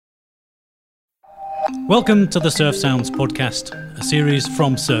Welcome to the Surf Sounds podcast, a series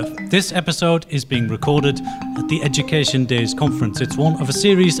from Surf. This episode is being recorded at the Education Days conference. It's one of a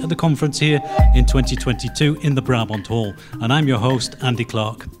series at the conference here in 2022 in the Brabant Hall, and I'm your host, Andy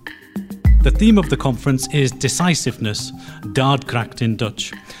Clark. The theme of the conference is decisiveness, daadkracht in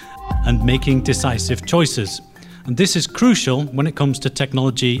Dutch, and making decisive choices. And this is crucial when it comes to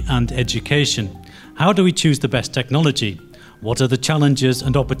technology and education. How do we choose the best technology? What are the challenges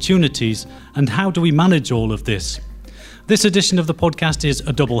and opportunities, and how do we manage all of this? This edition of the podcast is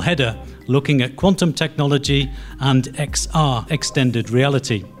a double header, looking at quantum technology and XR, extended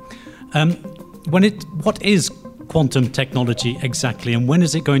reality. What is quantum technology exactly, and when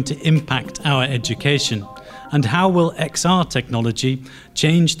is it going to impact our education? And how will XR technology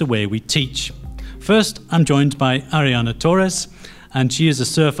change the way we teach? First, I'm joined by Ariana Torres, and she is a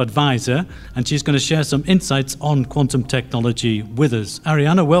surf advisor, and she's going to share some insights on quantum technology with us.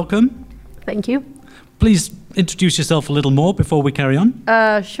 Ariana, welcome. Thank you. Please introduce yourself a little more before we carry on.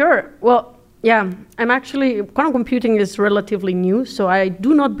 Sure. Well, quantum computing is relatively new, so I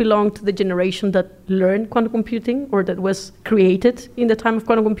do not belong to the generation that learned quantum computing or that was created in the time of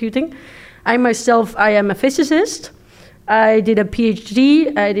quantum computing. I am a physicist. I did a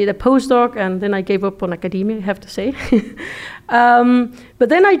PhD, I did a postdoc, and then I gave up on academia, I have to say. But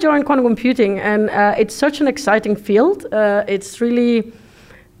then I joined quantum computing, and it's such an exciting field. It's really,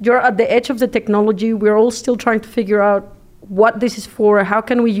 you're at the edge of the technology. We're all still trying to figure out what this is for, how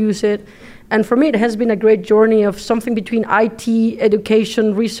can we use it. And for me, it has been a great journey of something between IT,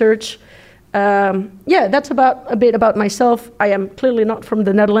 education, research. That's a bit about myself. I am clearly not from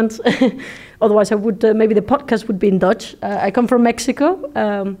the Netherlands. Otherwise, I would maybe the podcast would be in Dutch. I come from Mexico.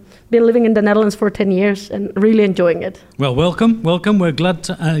 Been living in the Netherlands for 10 years and really enjoying it. Well, welcome. We're glad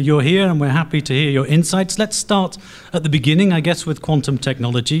you're here, and we're happy to hear your insights. Let's start at the beginning, I guess, with quantum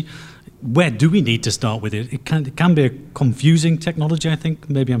technology. Where do we need to start with it? It can be a confusing technology, I think.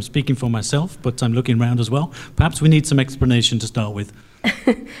 Maybe I'm speaking for myself, but I'm looking around as well. Perhaps we need some explanation to start with.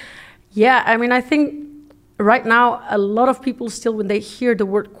 Yeah, I think right now a lot of people still, when they hear the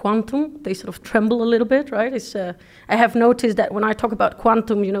word quantum, they sort of tremble a little bit, right? I have noticed that when I talk about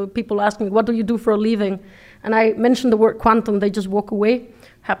quantum, people ask me, what do you do for a living? And I mention the word quantum, they just walk away.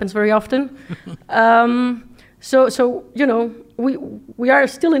 Happens very often. We are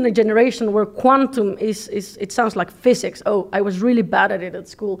still in a generation where quantum it sounds like physics. Oh, I was really bad at it at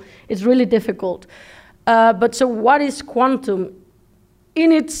school. It's really difficult. But what is quantum?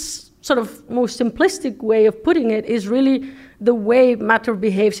 In its sort of most simplistic way of putting it is really the way matter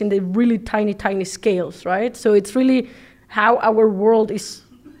behaves in the really tiny, tiny scales, right? So it's really how our world is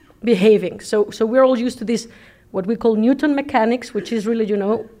behaving. So we're all used to this, what we call Newton mechanics, which is really,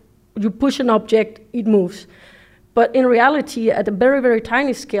 you push an object, it moves. But in reality, at a very, very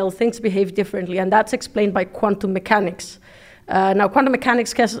tiny scale, things behave differently, and that's explained by quantum mechanics. Now, quantum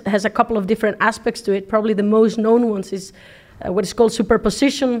mechanics has a couple of different aspects to it. Probably the most known ones is what is called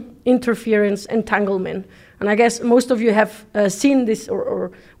superposition, interference, entanglement. And I guess most of you have seen this,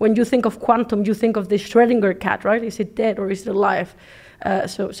 or when you think of quantum, you think of the Schrödinger cat, right? Is it dead or is it alive?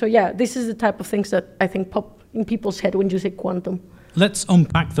 This is the type of things that I think pop in people's head when you say quantum. Let's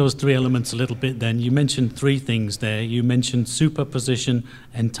unpack those three elements a little bit then. You mentioned three things there. You mentioned superposition,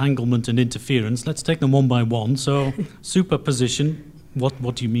 entanglement, and interference. Let's take them one by one. So superposition,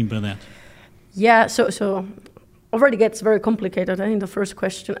 what do you mean by that? Yeah, so already gets very complicated in the first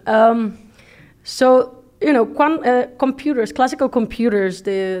question. Computers, classical computers,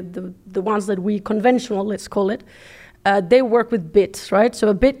 the ones that we conventional, let's call it, they work with bits, right? So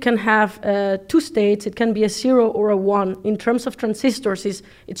a bit can have two states. It can be a 0 or a 1. In terms of transistors,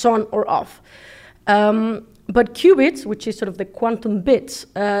 it's on or off. But qubits, which is sort of the quantum bits,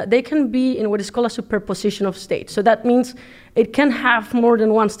 they can be in what is called a superposition of states. So that means it can have more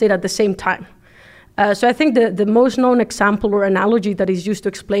than one state at the same time. So I think the most known example or analogy that is used to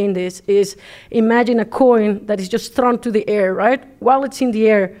explain this is, imagine a coin that is just thrown to the air, right? While it's in the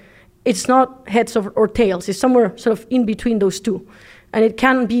air, it's not heads or tails. It's somewhere sort of in between those two. And it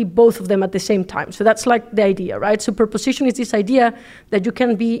can be both of them at the same time. So that's like the idea, right? Superposition is this idea that you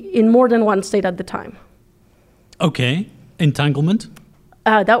can be in more than one state at the time. Okay. Entanglement?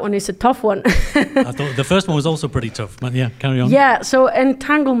 That one is a tough one. I thought the first one was also pretty tough, but yeah, carry on. Yeah, so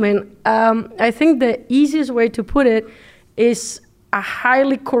entanglement, I think the easiest way to put it is a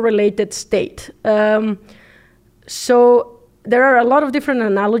highly correlated state. So there are a lot of different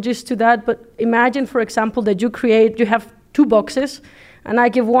analogies to that, but imagine, for example, that you have two boxes, and I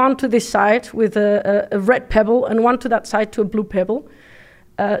give one to this side with a red pebble and one to that side to a blue pebble.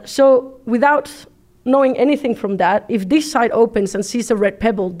 So without knowing anything from that, if this side opens and sees a red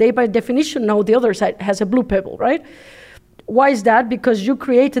pebble, they by definition know the other side has a blue pebble, right? Why is that? Because you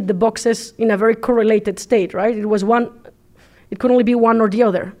created the boxes in a very correlated state, right? It could only be one or the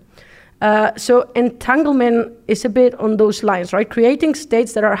other. So entanglement is a bit on those lines, right? Creating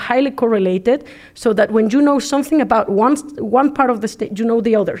states that are highly correlated so that when you know something about one part of the state, you know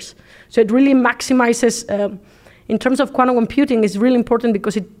the others. So it really maximizes, in terms of quantum computing, it's really important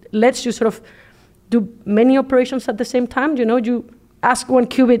because it lets you sort of do many operations at the same time. You ask one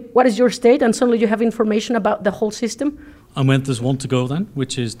qubit, what is your state? And suddenly you have information about the whole system. And when there's one to go then,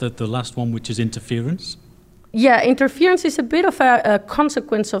 which is the last one, which is interference? Yeah, interference is a bit of a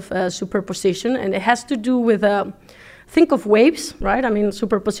consequence of superposition, and it has to do with, think of waves, right? I mean,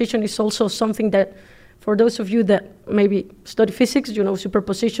 superposition is also something that, for those of you that maybe study physics,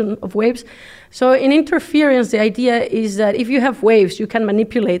 superposition of waves. So in interference, the idea is that if you have waves, you can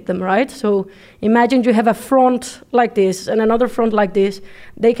manipulate them, right? So imagine you have a front like this and another front like this.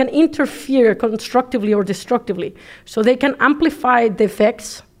 They can interfere constructively or destructively. So they can amplify the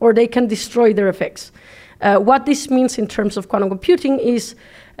effects or they can destroy their effects. What this means in terms of quantum computing is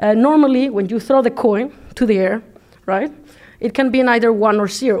normally when you throw the coin to the air, right? It can be in either 1 or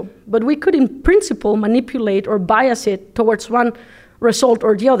 0. But we could, in principle, manipulate or bias it towards one result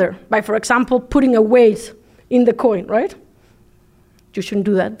or the other by, for example, putting a weight in the coin, right? You shouldn't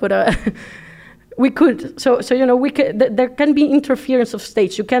do that, but we could. So there can be interference of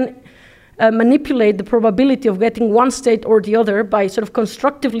states. You can manipulate the probability of getting one state or the other by sort of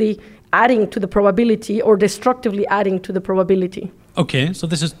constructively adding to the probability or destructively adding to the probability. Okay, so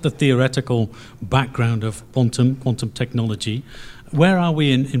this is the theoretical background of quantum technology. Where are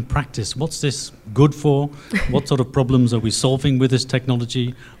we in practice? What's this good for? What sort of problems are we solving with this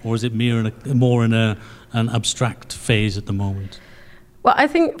technology? Or is it more in an abstract phase at the moment? Well, I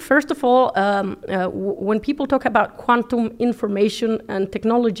think, first of all, when people talk about quantum information and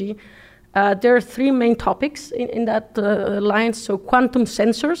technology, there are 3 main topics in that line. So quantum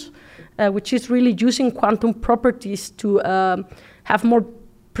sensors, which is really using quantum properties to have more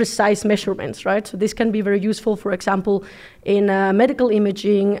precise measurements, right? So this can be very useful, for example, in medical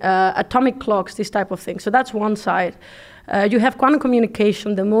imaging, atomic clocks, this type of thing. So that's one side. You have quantum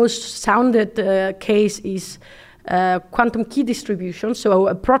communication. The most sounded case is quantum key distribution, so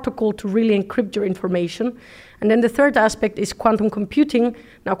a protocol to really encrypt your information. And then the third aspect is quantum computing.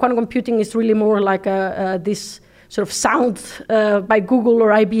 Now, quantum computing is really more like this sort of sound by Google or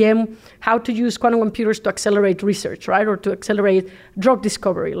IBM, how to use quantum computers to accelerate research, right? Or to accelerate drug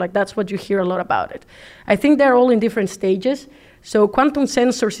discovery. Like, that's what you hear a lot about it. I think they're all in different stages. So quantum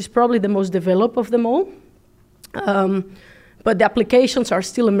sensors is probably the most developed of them all. But the applications are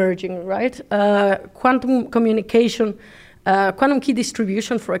still emerging, right? Quantum communication, quantum key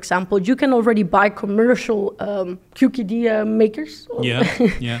distribution, for example, you can already buy commercial QKD makers.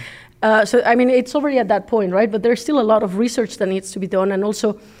 Yeah. So, I mean, it's already at that point, right? But there's still a lot of research that needs to be done, and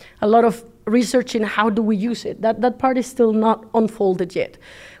also a lot of research in how do we use it. That part is still not unfolded yet.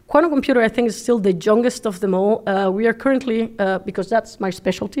 Quantum computer, I think, is still the youngest of them all. We are currently, because that's my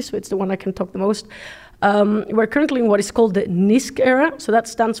specialty, so it's the one I can talk the most, we're currently in what is called the NISQ era. So that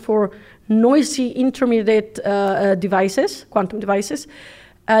stands for Noisy Intermediate Devices, quantum devices.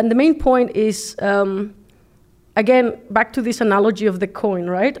 And the main point is, again, back to this analogy of the coin,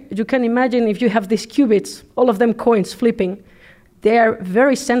 right? You can imagine if you have these qubits, all of them coins flipping, they are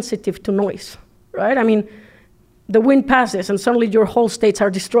very sensitive to noise, right? I mean, the wind passes and suddenly your whole states are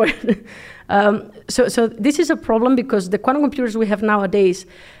destroyed. So this is a problem because the quantum computers we have nowadays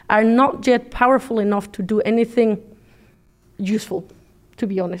are not yet powerful enough to do anything useful, to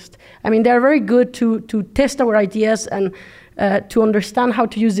be honest. I mean, they're very good to test our ideas and to understand how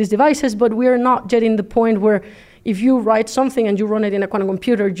to use these devices, but we are not yet in the point where if you write something and you run it in a quantum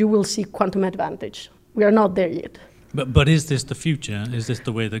computer, you will see quantum advantage. We are not there yet. But is this the future? Is this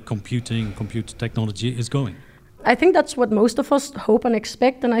the way that computer technology is going? I think that's what most of us hope and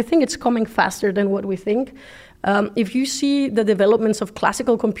expect, and I think it's coming faster than what we think. If you see the developments of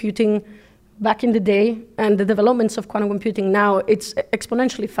classical computing back in the day and the developments of quantum computing now, it's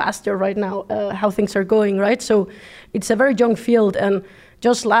exponentially faster right now, how things are going, right? So it's a very young field, and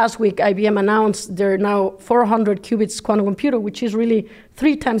just last week, IBM announced they're now 400 qubits quantum computer, which is really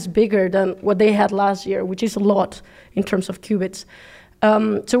 3 times bigger than what they had last year, which is a lot in terms of qubits.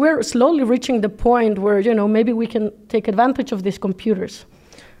 So we're slowly reaching the point where, maybe we can take advantage of these computers.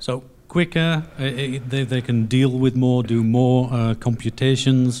 So quicker, they can deal with more, do more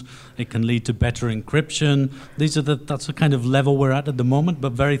computations. It can lead to better encryption. That's the kind of level we're at the moment,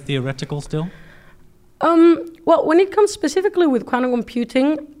 but very theoretical still. Well, when it comes specifically with quantum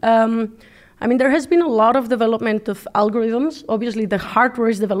computing, I mean, there has been a lot of development of algorithms. Obviously, the hardware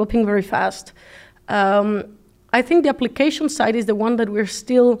is developing very fast. I think the application side is the one that we're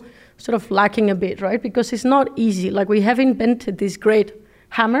still sort of lacking a bit, right? Because it's not easy. Like, we have invented this great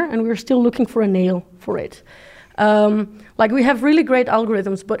hammer, and we're still looking for a nail for it. Like, we have really great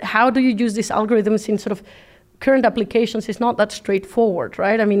algorithms, but how do you use these algorithms in sort of current applications is not that straightforward,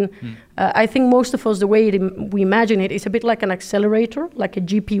 right? I mean, I think most of us, the way we imagine it is a bit like an accelerator, like a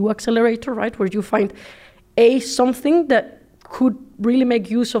GPU accelerator, right? Where you find something that could really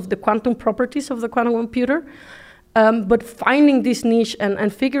make use of the quantum properties of the quantum computer. But finding this niche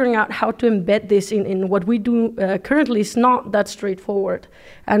and figuring out how to embed this in what we do currently is not that straightforward.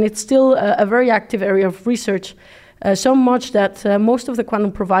 And it's still a very active area of research, so much that most of the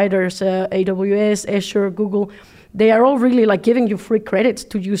quantum providers, AWS, Azure, Google, they are all really like giving you free credits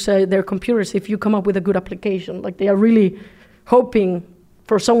to use their computers if you come up with a good application. Like, they are really hoping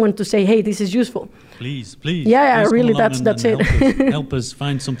for someone to say, hey, this is useful. Please. Yeah, please really, that's it. help us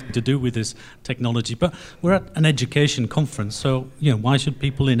find something to do with this technology. But we're at an education conference, so why should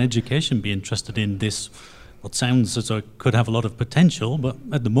people in education be interested in this? What sounds as though it could have a lot of potential, but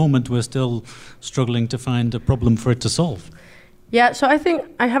at the moment we're still struggling to find a problem for it to solve. Yeah, so I think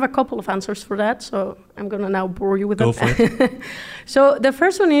I have a couple of answers for that, so I'm going to now bore you with them. Go for it. So the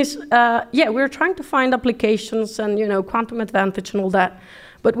first one is, we're trying to find applications and, quantum advantage and all that,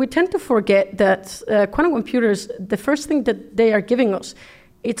 but we tend to forget that quantum computers, the first thing that they are giving us,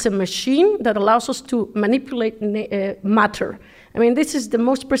 it's a machine that allows us to manipulate matter. I mean, this is the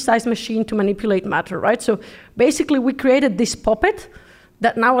most precise machine to manipulate matter, right? So basically, we created this puppet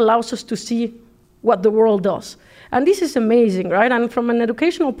that now allows us to see what the world does. And this is amazing, right? And from an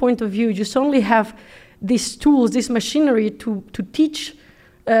educational point of view, you suddenly have these tools, this machinery to teach,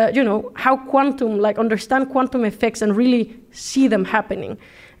 how quantum, understand quantum effects and really see them happening.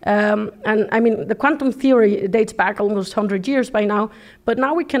 And I mean, the quantum theory dates back almost 100 years by now, but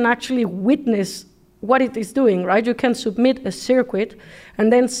now we can actually witness what it is doing, right? You can submit a circuit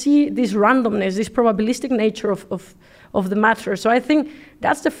and then see this randomness, this probabilistic nature of the matter. So I think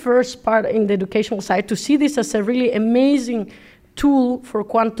that's the first part in the educational side, to see this as a really amazing tool for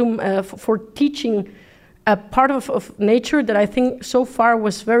quantum, for teaching a part of nature that I think so far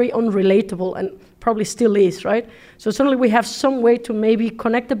was very unrelatable and probably still is, right? So suddenly we have some way to maybe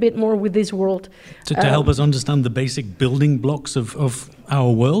connect a bit more with this world. To help us understand the basic building blocks of our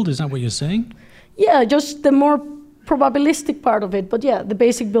world, is that what you're saying? Yeah, just the more probabilistic part of it, but yeah, the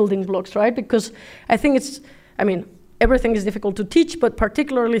basic building blocks, right? Because I think everything is difficult to teach, but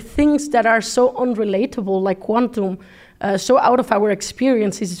particularly things that are so unrelatable, like quantum, so out of our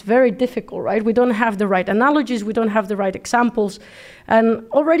experience, is very difficult, right? We don't have the right analogies, we don't have the right examples, and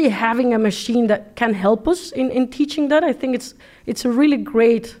already having a machine that can help us in teaching that, I think it's a really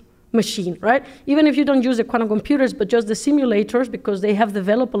great machine, right? Even if you don't use the quantum computers, but just the simulators, because they have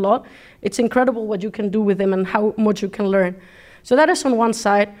developed a lot, it's incredible what you can do with them and how much you can learn. So that is on one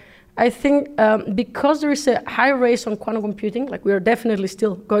side. I think because there is a high race on quantum computing, like we are definitely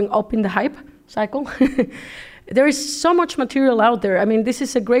still going up in the hype cycle, there is so much material out there. I mean, this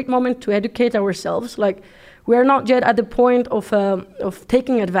is a great moment to educate ourselves. Like, we are not yet at the point of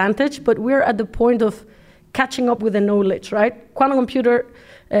taking advantage, but we're at the point of catching up with the knowledge, right? Quantum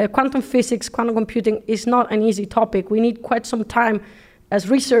physics, quantum computing is not an easy topic. We need quite some time as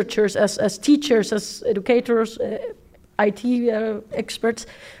researchers, as teachers, as educators, IT experts.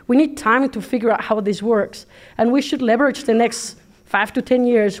 We need time to figure out how this works. And we should leverage the next 5 to 10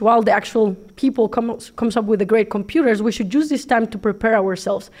 years while the actual people comes up with the great computers. We should use this time to prepare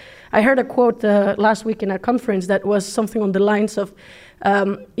ourselves. I heard a quote last week in a conference that was something on the lines of,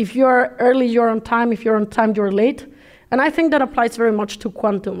 if you're early, you're on time. If you're on time, you're late. And I think that applies very much to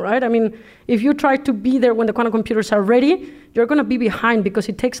quantum, right? I mean, if you try to be there when the quantum computers are ready, you're going to be behind, because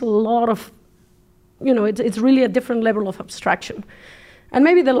it takes a lot of, it's really a different level of abstraction. And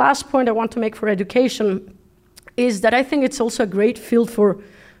maybe the last point I want to make for education is that I think it's also a great field for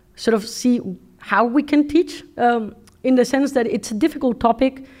sort of see how we can teach, in the sense that it's a difficult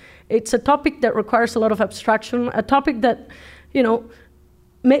topic. It's a topic that requires a lot of abstraction, a topic that,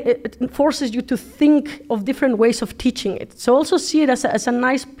 it forces you to think of different ways of teaching it. So also see it as a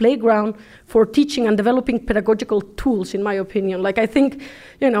nice playground for teaching and developing pedagogical tools, in my opinion. Like, I think,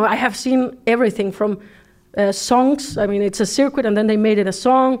 I have seen everything from songs. I mean, it's a circuit and then they made it a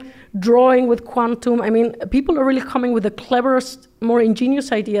song, drawing with quantum. I mean, people are really coming with the cleverest, more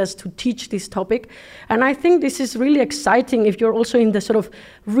ingenious ideas to teach this topic. And I think this is really exciting if you're also in the sort of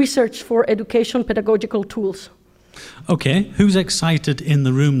research for education pedagogical tools. Okay, who's excited in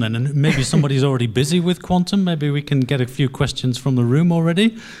the room then? And maybe somebody's already busy with quantum. Maybe we can get a few questions from the room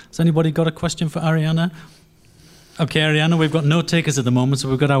already. Has anybody got a question for Ariana? Okay, Ariana, we've got no takers at the moment, so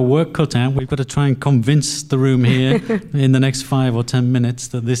we've got our work cut out. We've got to try and convince the room here in the next 5 or 10 minutes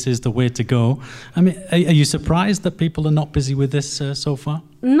that this is the way to go. I mean, are you surprised that people are not busy with this so far?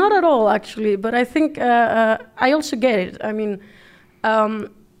 Not at all, actually, but I think I also get it. I mean,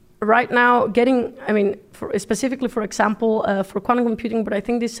 right now, specifically, for example, for quantum computing, but I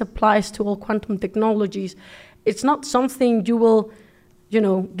think this applies to all quantum technologies, it's not something you will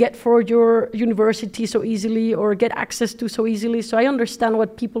get for your university so easily or get access to so easily. So I understand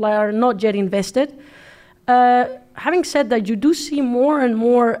what people are not yet invested. Having said that, you do see more and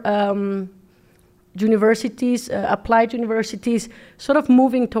more universities, applied universities, sort of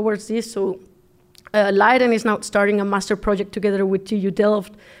moving towards this. So Leiden is now starting a master project together with TU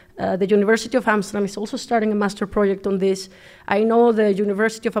Delft. The University of Amsterdam is also starting a master project on this. I know the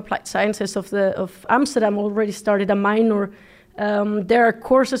University of Applied Sciences of Amsterdam already started a minor. There are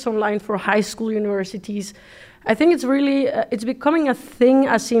courses online for high school universities. I think it's really, it's becoming a thing,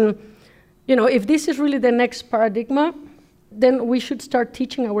 as in, if this is really the next paradigm, then we should start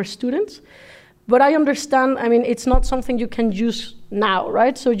teaching our students. But I understand, it's not something you can use now,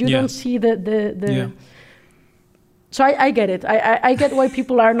 right? So you don't see So I get it. I get why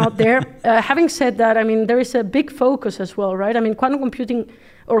people are not there. Having said that, there is a big focus as well, right? Quantum computing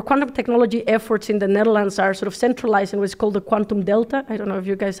or quantum technology efforts in the Netherlands are sort of centralized in what's called the Quantum Delta. I don't know if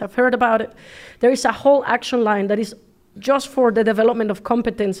you guys have heard about it. There is a whole action line that is just for the development of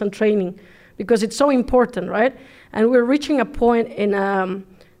competence and training, because it's so important, right? And we're reaching a point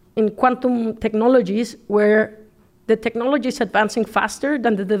in quantum technologies where the technology is advancing faster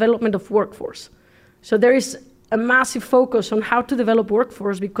than the development of workforce. So there is a massive focus on how to develop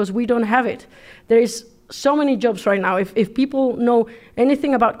workforce because we don't have it. There is so many jobs right now. If people know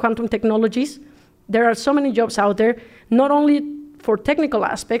anything about quantum technologies, there are so many jobs out there, not only for technical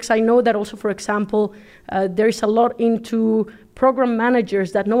aspects. I know that also, for example, there is a lot into program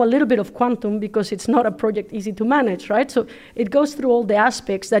managers that know a little bit of quantum because it's not a project easy to manage, right? So it goes through all the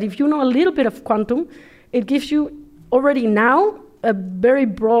aspects that if you know a little bit of quantum, it gives you already now a very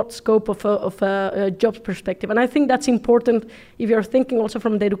broad scope of a jobs perspective. And I think that's important if you're thinking also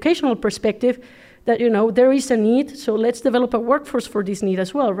from the educational perspective that, there is a need, so let's develop a workforce for this need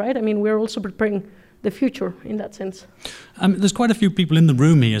as well, right? We're also preparing the future in that sense. There's quite a few people in the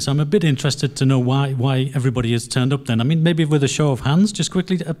room here, so I'm a bit interested to know why everybody has turned up then. Maybe with a show of hands, just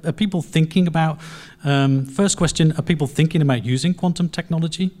quickly, are people thinking about, first question, are people thinking about using quantum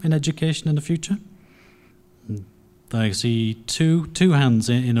technology in education in the future? I see two hands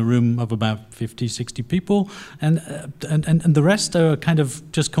in a room of about 50, 60 people, and the rest are kind of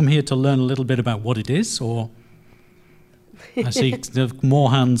just come here to learn a little bit about what it is, or I see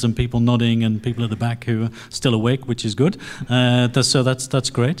more hands and people nodding and people at the back who are still awake, which is good. So that's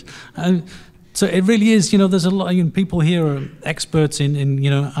great. So it really is, there's a lot of people here are experts in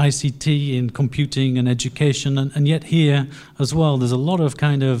ICT, in computing and education, and yet here as well, there's a lot of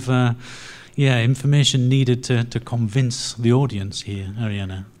kind of information needed to convince the audience here,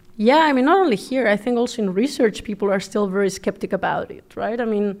 Ariana. Yeah, not only here, I think also in research, people are still very skeptic about it, right?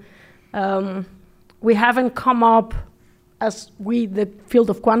 We haven't come up as the field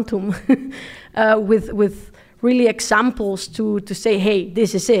of quantum, with really examples to say, hey,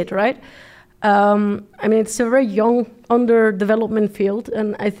 this is it, right? It's a very young, under development field,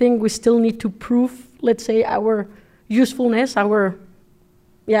 and I think we still need to prove, let's say, our usefulness, our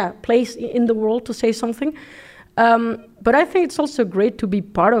place in the world to say something. But I think it's also great to be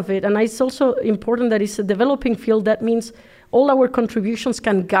part of it, and it's also important that it's a developing field. That means all our contributions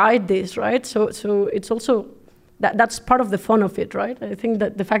can guide this, right? So it's also that's part of the fun of it, right? I think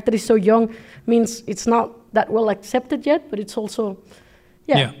that the fact that it's so young means it's not that well accepted yet, but it's also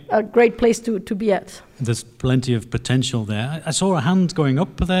a great place to be at. There's plenty of potential there. I saw a hand going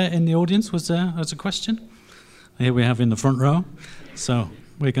up there in the audience. Was there a question? Here we have in the front row. So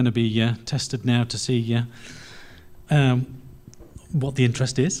we're going to be tested now to see what the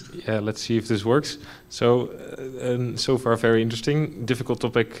interest is. Yeah, let's see if this works. So, so far very interesting, difficult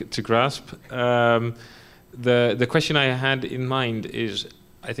topic to grasp. The question I had in mind is,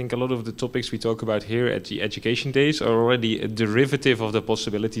 I think a lot of the topics we talk about here at the education days are already a derivative of the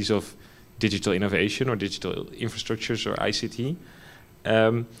possibilities of digital innovation or digital infrastructures or ICT.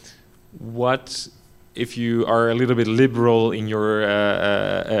 What, if you are a little bit liberal in your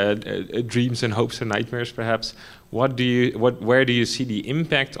dreams and hopes and nightmares, perhaps, where do you see the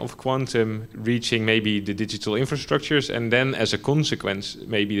impact of quantum reaching maybe the digital infrastructures, and then as a consequence,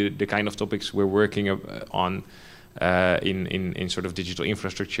 maybe the kind of topics we're working on in sort of digital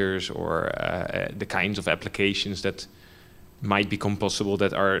infrastructures or the kinds of applications that might become possible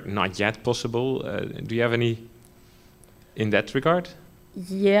that are not yet possible? Do you have any in that regard?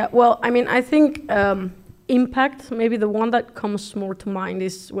 Yeah, well, I mean, I think impact, maybe the one that comes more to mind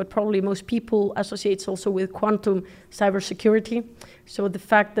is what probably most people associates also with quantum cybersecurity. So the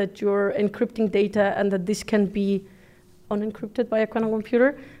fact that you're encrypting data and that this can be unencrypted by a quantum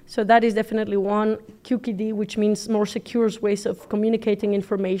computer. So that is definitely one. QKD, which means more secure ways of communicating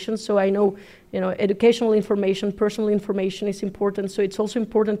information. So I know, educational information, personal information is important. So it's also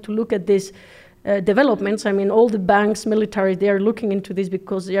important to look at these developments. I mean, all the banks, military, they are looking into this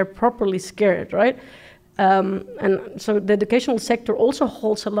because they are properly scared, right? And so the educational sector also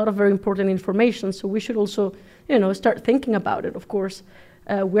holds a lot of very important information. So we should also, start thinking about it, of course.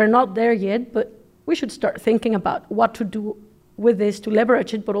 We're not there yet, but we should start thinking about what to do with this to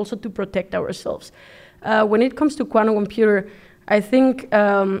leverage it, but also to protect ourselves. When it comes to quantum computer, I think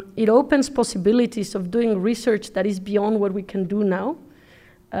it opens possibilities of doing research that is beyond what we can do now.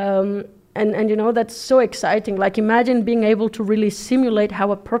 And that's so exciting. Like, imagine being able to really simulate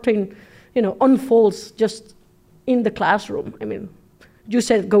how a protein, unfolds just in the classroom. I mean, you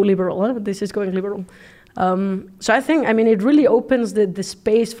said go liberal, huh? This is going liberal. So I think, it really opens the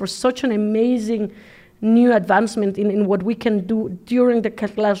space for such an amazing new advancement in what we can do during the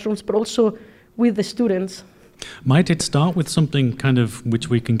classrooms, but also with the students. Might it start with something kind of which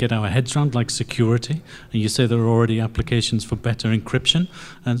we can get our heads around, like security? And you say there are already applications for better encryption,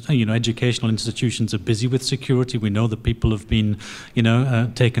 and educational institutions are busy with security. We know that people have been,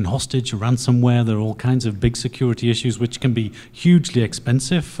 taken hostage, ransomware. There are all kinds of big security issues which can be hugely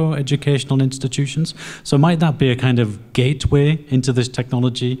expensive for educational institutions. So might that be a kind of gateway into this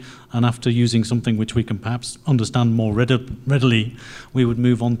technology? And after using something which we can perhaps understand more readily, we would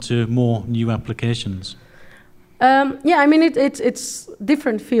move on to more new applications. It's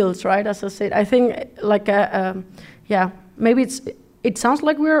different fields, right? As I said, I think maybe it sounds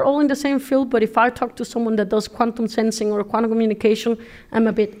like we're all in the same field, but if I talk to someone that does quantum sensing or quantum communication, I'm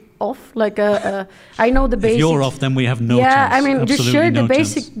a bit off. I know the basics. If you're off, then we have no chance. Yeah, just share the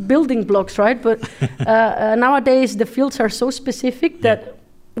basic building blocks, right? But nowadays the fields are so specific that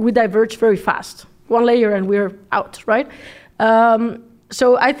we diverge very fast. One layer and we're out, right?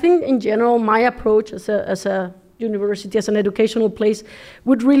 So I think in general, my approach as a university, as an educational place,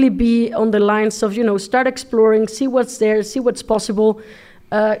 would really be on the lines of, start exploring, see what's there, see what's possible,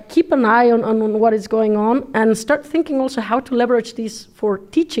 keep an eye on what is going on, and start thinking also how to leverage these for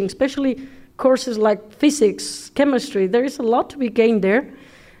teaching, especially courses like physics, chemistry. There is a lot to be gained there.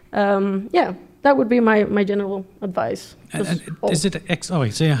 That would be my general advice. Is it? I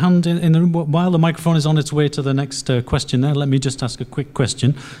see a hand in the room. While the microphone is on its way to the next question, let me just ask a quick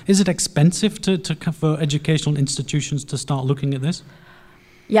question. Is it expensive for educational institutions to start looking at this?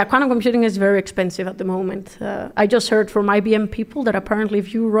 Yeah, quantum computing is very expensive at the moment. I just heard from IBM people that apparently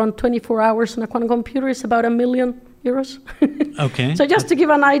if you run 24 hours on a quantum computer, it's about €1 million. Okay. So just to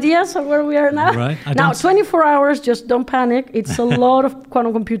give an idea of where we are now. Right. Now, 24 hours, just don't panic. It's a lot of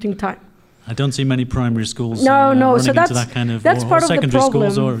quantum computing time. I don't see many primary schools running so into that kind of, or secondary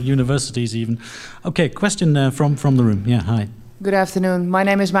schools or universities even. Okay, question from the room. Yeah, hi. Good afternoon. My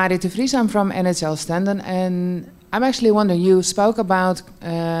name is Marie de Vries. I'm from NHL Stenden, and I'm actually wondering, you spoke about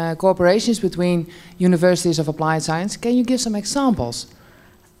cooperations between universities of applied science. Can you give some examples?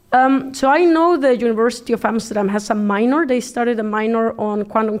 So I know the University of Amsterdam has a minor. They started a minor on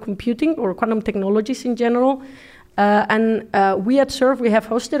quantum computing or quantum technologies in general. We at SURF, we have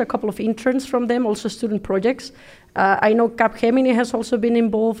hosted a couple of interns from them, also student projects. I know Capgemini has also been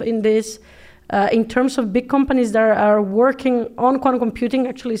involved in this. In terms of big companies that are working on quantum computing,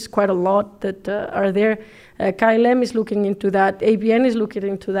 actually it's quite a lot that are there. KLM is looking into that, ABN is looking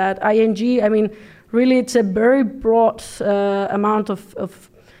into that, ING, really it's a very broad amount of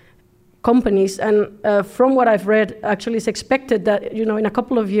companies, and from what I've read, actually it's expected that in a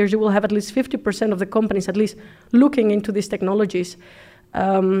couple of years you will have at least 50% of the companies at least looking into these technologies.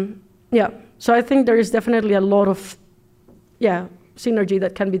 So I think there is definitely a lot of synergy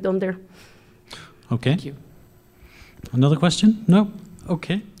that can be done there. Okay. Thank you. Another question? No?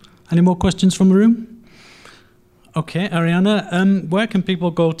 Okay. Any more questions from the room? Okay, Ariana, where can people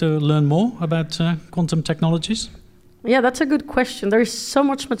go to learn more about quantum technologies? Yeah, that's a good question. There is so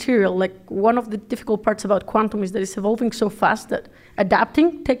much material. Like, one of the difficult parts about quantum is that it's evolving so fast that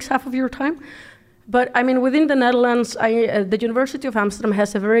adapting takes half of your time. But within the Netherlands, the University of Amsterdam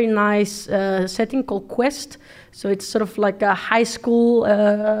has a very nice setting called Quest. So it's sort of like a high school,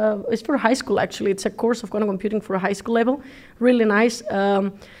 it's for high school actually. It's a course of quantum computing for a high school level. Really nice.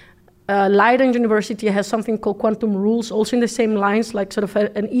 Leiden University has something called quantum rules, also in the same lines, like sort of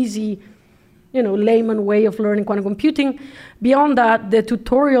an easy, layman way of learning quantum computing. Beyond that, the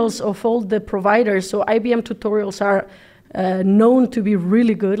tutorials of all the providers, so IBM tutorials are known to be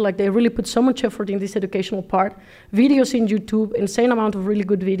really good. Like they really put so much effort in this educational part. Videos in YouTube, insane amount of really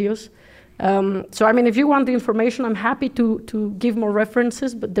good videos. So I mean, if you want the information, I'm happy to give more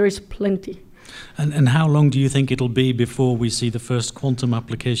references, but there is plenty. And how long do you think it'll be before we see the first quantum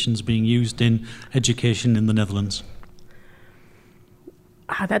applications being used in education in the Netherlands?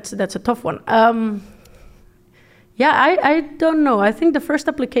 That's a tough one. I don't know. I think the first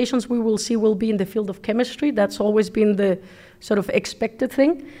applications we will see will be in the field of chemistry. That's always been the sort of expected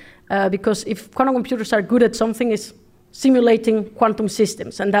thing, because if quantum computers are good at something, it's simulating quantum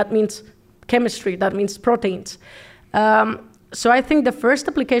systems, and that means chemistry, that means proteins. So I think the first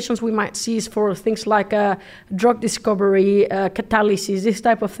applications we might see is for things like drug discovery, catalysis, this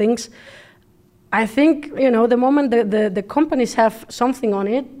type of things. I think, the moment the companies have something on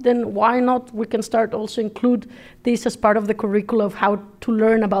it, then why not we can start also include this as part of the curriculum of how to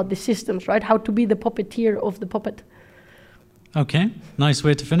learn about the systems, right? How to be the puppeteer of the puppet. Okay, nice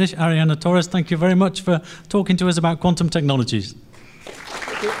way to finish. Ariana Torres, thank you very much for talking to us about quantum technologies.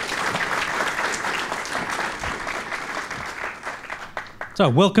 Thank you. So,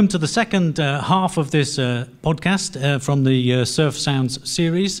 welcome to the second half of this podcast from the Surf Sounds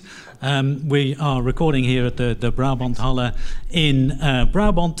series. We are recording here at the Brabant Halle in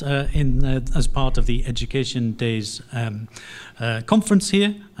Brabant as part of the Education Days conference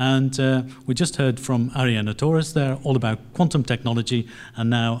here. And we just heard from Ariana Torres there, all about quantum technology. And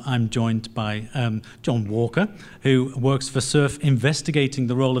now I'm joined by John Walker, who works for SURF, investigating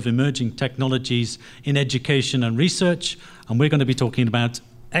the role of emerging technologies in education and research. And we're going to be talking about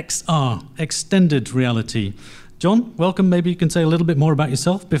XR, extended reality. John, welcome. Maybe you can say a little bit more about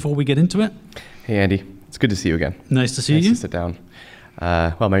yourself before we get into it. Hey, Andy. It's good to see you again. Nice to see you. Nice to sit down.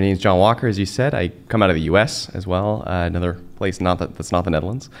 Well, my name is John Walker, as you said. I come out of the U.S. as well, another place that's not the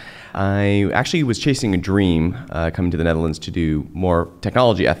Netherlands. I actually was chasing a dream coming to the Netherlands to do more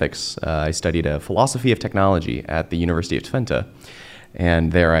technology ethics. I studied a philosophy of technology at the University of Twente.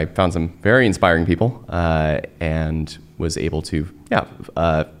 And there I found some very inspiring people and was able to,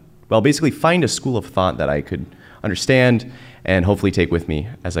 basically find a school of thought that I could understand and hopefully take with me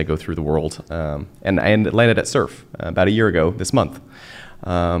as I go through the world. And I landed at SURF about a year ago this month.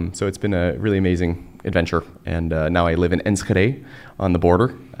 So it's been a really amazing adventure. And now I live in Enschede on the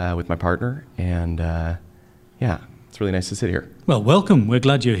border with my partner. And it's really nice to sit here. Well, welcome. We're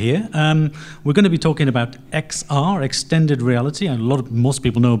glad you're here. We're going to be talking about XR, extended reality. Most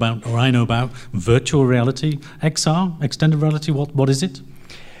people know about, or I know about, virtual reality. XR, extended reality, what is it?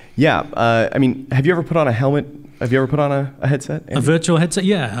 Yeah, have you ever put on a helmet? Have you ever put on a headset, Andy? A virtual headset?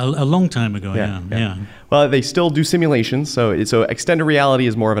 Yeah, a long time ago, yeah. Well, they still do simulations, so extended reality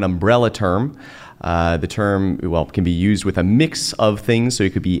is more of an umbrella term. The term, can be used with a mix of things, so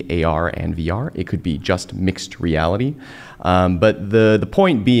it could be AR and VR. It could be just mixed reality. But the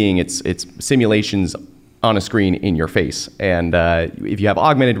point being, it's simulations on a screen in your face. And if you have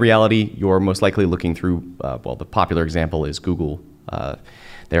augmented reality, you're most likely looking through, the popular example is Google.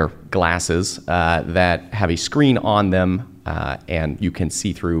 Their glasses that have a screen on them and you can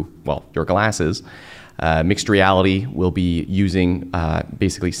see through, your glasses. Mixed reality will be using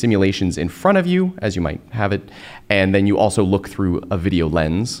basically simulations in front of you, as you might have it, and then you also look through a video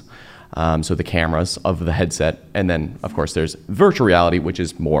lens, so the cameras of the headset. And then, of course, there's virtual reality, which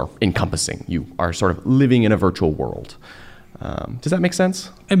is more encompassing. You are sort of living in a virtual world. Does that make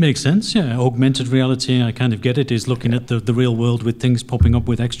sense? It makes sense, yeah. Augmented reality, I kind of get it, is looking at the real world with things popping up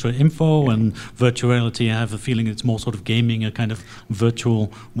with extra info, and virtual reality, I have a feeling it's more sort of gaming, a kind of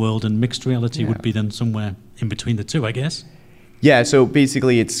virtual world, and mixed reality would be then somewhere in between the two, I guess. Yeah, so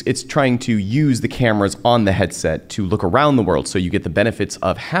basically it's trying to use the cameras on the headset to look around the world, so you get the benefits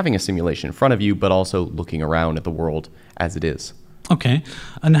of having a simulation in front of you, but also looking around at the world as it is. Okay,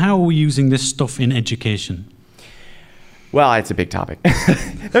 and how are we using this stuff in education? Well, it's a big topic.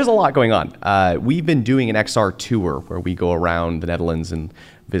 There's a lot going on. We've been doing an XR tour where we go around the Netherlands and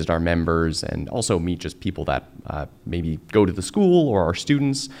visit our members and also meet just people that maybe go to the school or are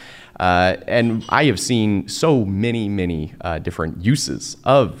students. And I have seen so many different uses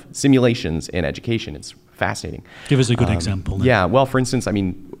of simulations in education. It's fascinating. Give us a good example. Then. Yeah, well, for instance,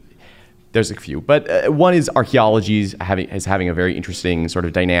 there's a few, but one is archaeology is having a very interesting sort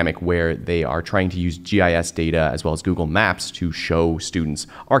of dynamic where they are trying to use GIS data as well as Google Maps to show students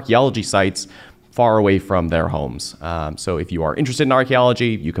archaeology sites far away from their homes. So if you are interested in archaeology,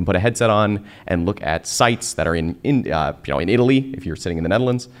 you can put a headset on and look at sites that are in Italy, if you're sitting in the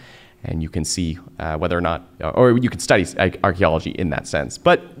Netherlands, and you can see whether or not, or you can study archaeology in that sense.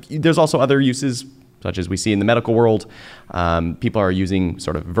 But there's also other uses, such as we see in the medical world. People are using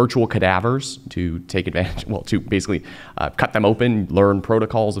sort of virtual cadavers to take advantage, well, to basically cut them open, learn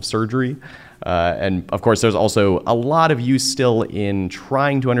protocols of surgery. And of course, there's also a lot of use still in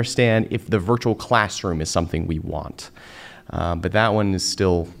trying to understand if the virtual classroom is something we want. But that one is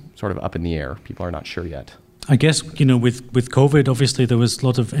still sort of up in the air. People are not sure yet. I guess, with COVID, obviously there was a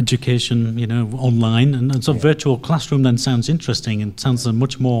lot of education, online, and so virtual classroom then sounds interesting and sounds a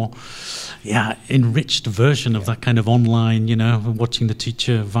much more, enriched version of that kind of online, watching the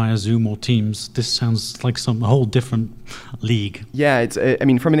teacher via Zoom or Teams. This sounds like a whole different league. Yeah, it's.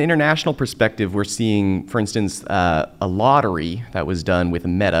 From an international perspective, we're seeing, for instance, a lottery that was done with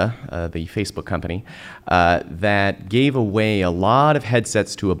Meta, the Facebook company, that gave away a lot of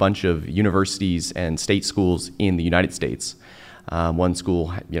headsets to a bunch of universities and state schools in the United States. One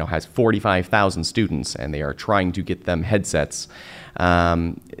school, has 45,000 students, and they are trying to get them headsets.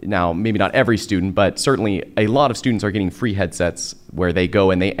 Now, maybe not every student, but certainly a lot of students are getting free headsets where they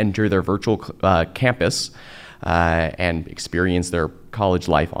go and they enter their virtual campus and experience their college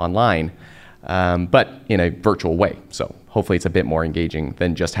life online, but in a virtual way. So hopefully it's a bit more engaging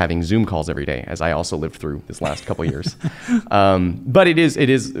than just having Zoom calls every day, as I also lived through this last couple of years. But it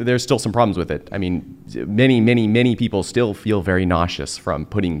is, there's still some problems with it. I mean, many people still feel very nauseous from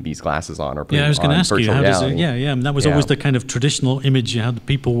putting these glasses on or putting I was going to ask you, how does it, and that was always the kind of traditional image you had.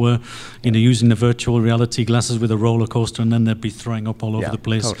 People were, using the virtual reality glasses with a roller coaster, and then they'd be throwing up all over the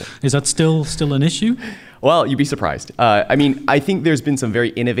place. Totally. Is that still an issue? Well, you'd be surprised. I think there's been some very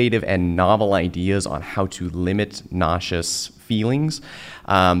innovative and novel ideas on how to limit nauseous feelings.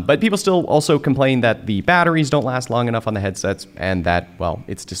 But people still also complain that the batteries don't last long enough on the headsets and that,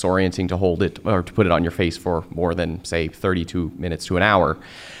 it's disorienting to hold it or to put it on your face for more than, say, 32 minutes to an hour.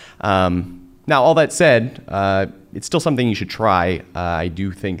 Now, all that said, it's still something you should try. I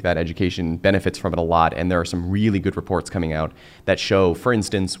do think that education benefits from it a lot, and there are some really good reports coming out that show, for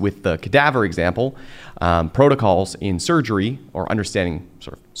instance, with the cadaver example, protocols in surgery or understanding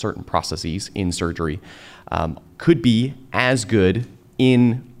sort of certain processes in surgery could be as good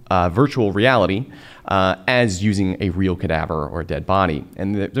in virtual reality as using a real cadaver or a dead body.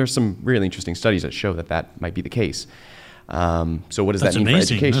 And there's some really interesting studies that show that might be the case. So what does that mean for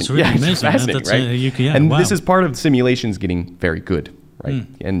education? That's really amazing. It's fascinating, right? And this is part of simulations getting very good, right?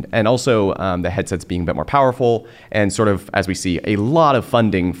 And also the headsets being a bit more powerful, and sort of, as we see, a lot of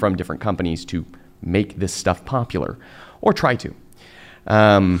funding from different companies to make this stuff popular, or try to.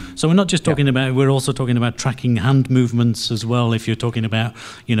 So we're not just talking about, we're also talking about tracking hand movements as well. If you're talking about,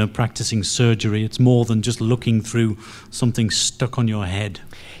 practicing surgery, it's more than just looking through something stuck on your head.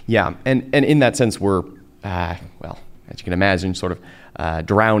 Yeah, and in that sense, we're, as you can imagine, sort of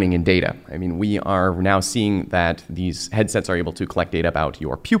drowning in data. I mean, we are now seeing that these headsets are able to collect data about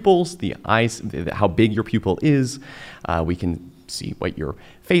your pupils, the eyes, how big your pupil is. We can see what your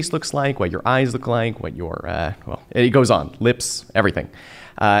face looks like, what your eyes look like, what your, it goes on, lips, everything.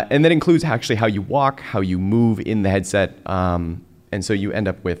 And that includes actually how you walk, how you move in the headset. And so you end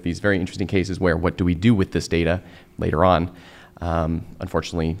up with these very interesting cases where what do we do with this data later on?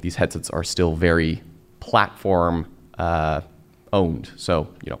 Unfortunately, these headsets are still very platform owned. So,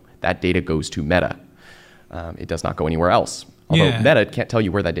 that data goes to Meta. It does not go anywhere else. Although Meta can't tell you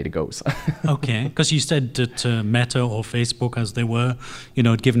where that data goes. Okay, because you said that Meta or Facebook, as they were,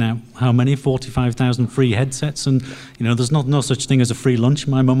 had given out how many? 45,000 free headsets, and there's no such thing as a free lunch.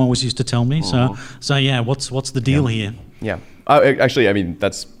 My mum always used to tell me. So what's the deal here? Yeah, actually,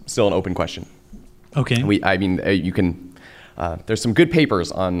 that's still an open question. Okay, you can. There's some good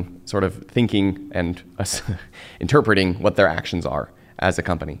papers on sort of thinking and interpreting what their actions are as a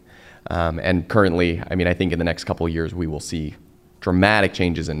company. And currently, I think in the next couple of years, we will see dramatic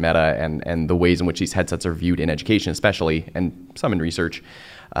changes in Meta and the ways in which these headsets are viewed in education, especially, and some in research,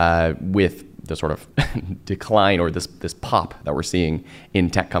 with the sort of decline or this pop that we're seeing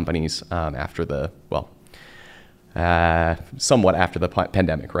in tech companies after the, somewhat after the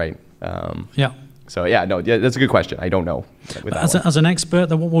pandemic, right? So that's a good question. I don't know. As an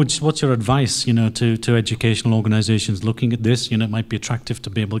expert, what's your advice, to educational organisations looking at this? It might be attractive to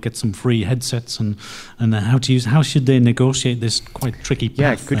be able to get some free headsets and how should they negotiate this quite tricky path?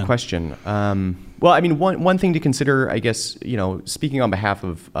 Yeah, good question. One thing to consider, I guess, speaking on behalf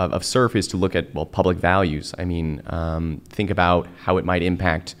of SURF is to look at public values. Think about how it might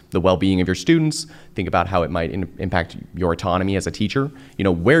impact the well-being of your students. Think about how it might impact your autonomy as a teacher.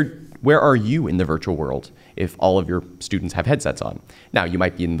 Where are you in the virtual world if all of your students have headsets on? Now, you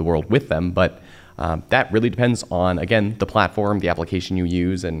might be in the world with them, but That really depends on, again, the platform, the application you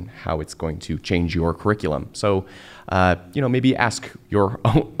use, and how it's going to change your curriculum. So, maybe ask your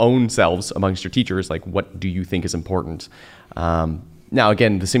own selves amongst your teachers, like, what do you think is important? Now,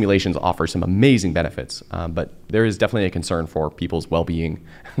 again, the simulations offer some amazing benefits, but there is definitely a concern for people's well-being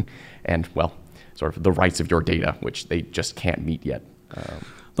and, well, sort of the rights of your data, which they just can't meet yet.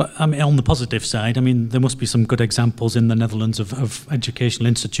 But I mean, on the positive side, I mean, there must be some good examples in the Netherlands of educational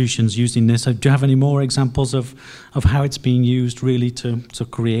institutions using this. Do you have any more examples of how it's being used really to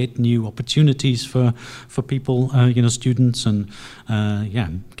create new opportunities for people, students and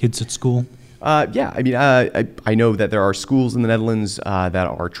kids at school? I know that there are schools in the Netherlands that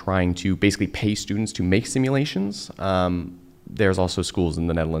are trying to basically pay students to make simulations. There's also schools in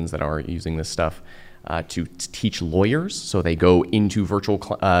the Netherlands that are using this stuff to teach lawyers. So they go into virtual,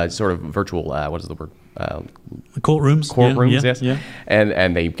 what is the word? Courtrooms. Courtrooms, yes. Yeah.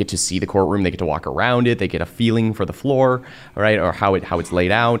 And they get to see the courtroom. They get to walk around it. They get a feeling for the floor, right, or how it's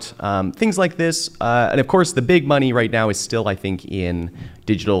laid out. Things like this. And of course, the big money right now is still, I think, in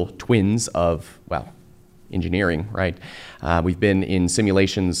digital twins of, engineering, right? We've been in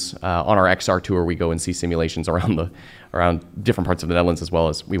simulations on our XR tour. We go and see simulations around different parts of the Netherlands, as well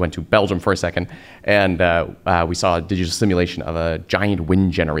as we went to Belgium for a second, and we saw a digital simulation of a giant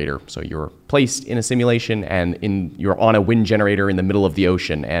wind generator. So you're placed in a simulation, and you're on a wind generator in the middle of the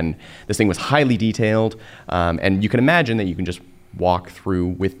ocean, and this thing was highly detailed, and you can imagine that you can just walk through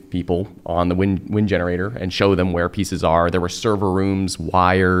with people on the wind generator and show them where pieces are. There were server rooms,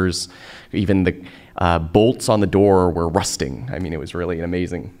 wires, even the bolts on the door were rusting. I mean, it was really an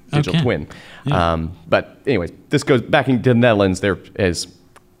amazing digital twin. Yeah. But anyways, this goes back into the Netherlands. There is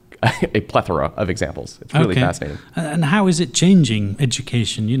a plethora of examples. It's really fascinating. And how is it changing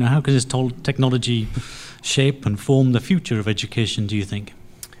education? How can this technology shape and form the future of education, do you think?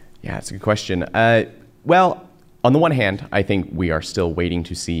 Yeah, it's a good question. On the one hand, I think we are still waiting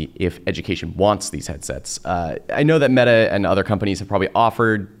to see if education wants these headsets. I know that Meta and other companies have probably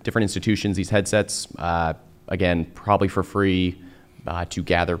offered different institutions these headsets, again, probably for free, to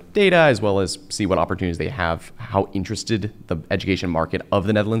gather data as well as see what opportunities they have, how interested the education market of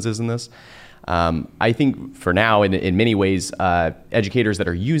the Netherlands is in this. I think for now, in many ways, educators that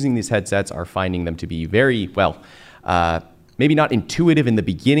are using these headsets are finding them to be very, maybe not intuitive in the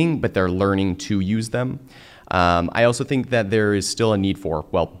beginning, but they're learning to use them. I also think that there is still a need for,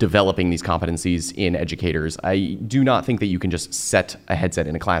 developing these competencies in educators. I do not think that you can just set a headset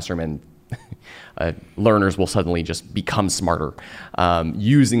in a classroom and learners will suddenly just become smarter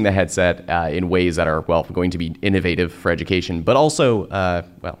using the headset in ways that are, going to be innovative for education, but also,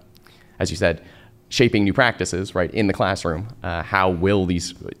 as you said, shaping new practices, right, in the classroom. How will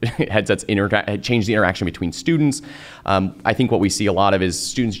these headsets change the interaction between students? I think what we see a lot of is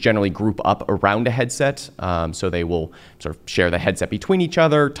students generally group up around a headset, so they will sort of share the headset between each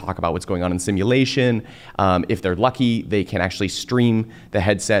other, talk about what's going on in simulation. If they're lucky, they can actually stream the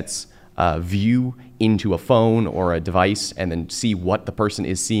headset's view into a phone or a device and then see what the person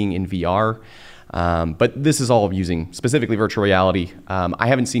is seeing in VR. But this is all using specifically virtual reality. I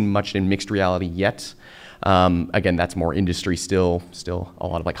haven't seen much in mixed reality yet. Again, that's more industry still a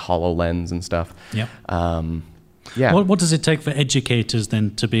lot of like HoloLens and stuff. Yeah. Yeah. What does it take for educators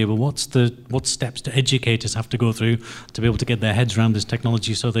then to be able? What steps do educators have to go through to be able to get their heads around this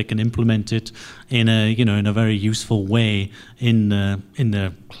technology so they can implement it in a very useful way in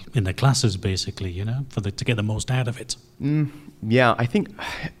the classes, basically, to get the most out of it? Yeah, I think.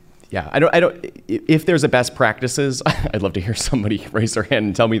 Yeah, I don't. If there's a best practices, I'd love to hear somebody raise their hand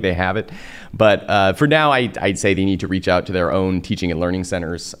and tell me they have it. But for now, I'd say they need to reach out to their own teaching and learning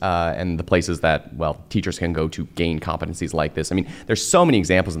centers and the places that teachers can go to gain competencies like this. I mean, there's so many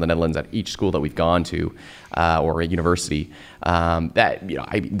examples in the Netherlands at each school that we've gone to or a university that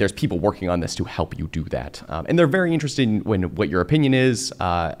there's people working on this to help you do that, and they're very interested in what your opinion is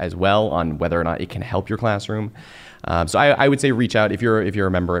as well on whether or not it can help your classroom. So I would say reach out if you're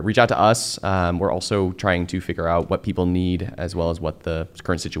a member. Reach out to us. We're also trying to figure out what people need as well as what the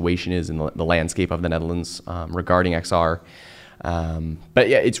current situation is in the landscape of the Netherlands regarding XR. But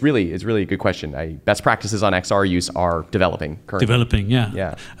yeah, it's really a good question. Best practices on XR use are developing currently. Developing,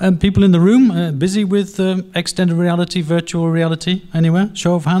 yeah. People in the room busy with extended reality, virtual reality anywhere?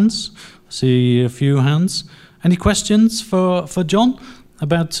 Show of hands. See a few hands. Any questions for John?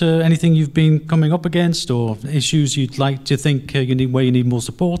 About anything you've been coming up against or issues you'd like to think where you need more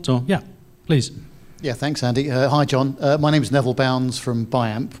support? Or please. Yeah, thanks, Andy. Hi, John. My name is Neville Bounds from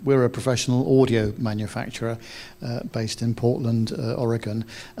Biamp. We're a professional audio manufacturer based in Portland, Oregon.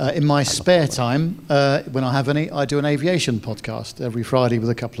 In my spare time, when I have any, I do an aviation podcast every Friday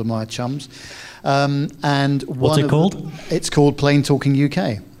with a couple of my chums. And what's it called? It's called Plane Talking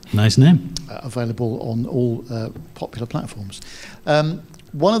UK. Nice name. Available on all popular platforms.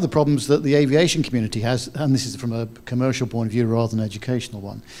 One of the problems that the aviation community has, and this is from a commercial point of view rather than an educational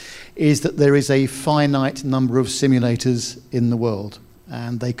one, is that there is a finite number of simulators in the world,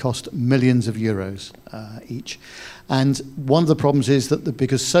 and they cost millions of euros each. And one of the problems is that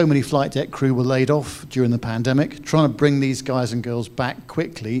because so many flight deck crew were laid off during the pandemic, trying to bring these guys and girls back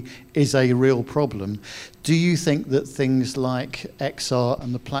quickly is a real problem. Do you think that things like XR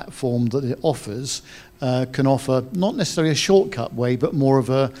and the platform that it offers can offer not necessarily a shortcut way, but more of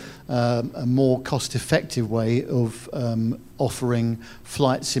a more cost-effective way of offering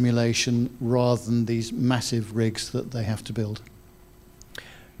flight simulation rather than these massive rigs that they have to build?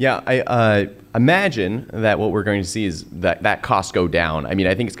 Yeah, I imagine that what we're going to see is that costs go down. I mean,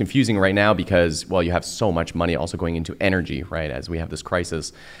 I think it's confusing right now because, well, you have so much money also going into energy, right, as we have this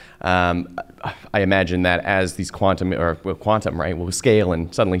crisis. I imagine that as these quantum, right, will scale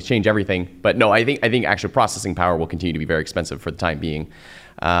and suddenly change everything. But no, I think actual processing power will continue to be very expensive for the time being.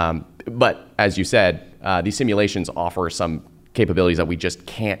 But as you said, these simulations offer some capabilities that we just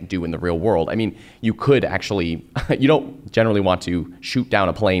can't do in the real world. I mean, you could actually, you don't generally want to shoot down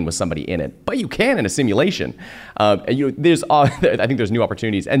a plane with somebody in it, but you can in a simulation. And I think there's new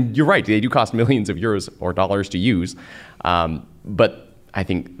opportunities. And you're right, they do cost millions of euros or dollars to use. But I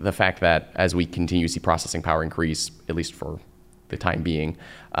think the fact that as we continue to see processing power increase, at least for the time being,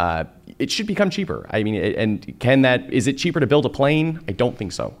 it should become cheaper. I mean, is it cheaper to build a plane? I don't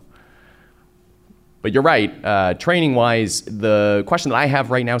think so. But you're right, training-wise, the question that I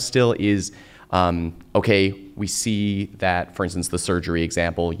have right now still is, okay, we see that, for instance, the surgery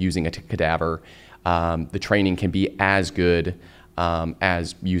example, using a cadaver, the training can be as good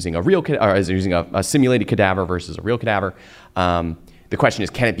as using a simulated cadaver versus a real cadaver. The question is,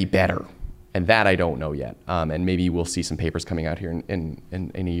 can it be better? And that I don't know yet. And maybe we'll see some papers coming out here in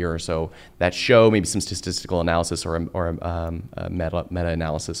a year or so that show maybe some statistical analysis or a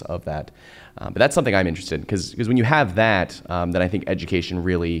meta-analysis of that. But that's something I'm interested in because when you have that, then I think education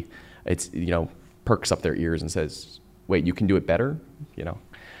really, perks up their ears and says, wait, you can do it better,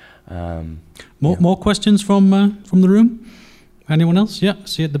 More questions from the room? Anyone else? Yeah,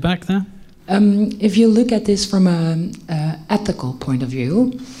 see at the back there. If you look at this from an ethical point of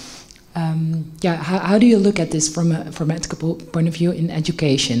view, how do you look at this from an ethical point of view in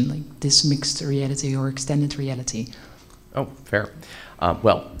education, like this mixed reality or extended reality? Oh, fair.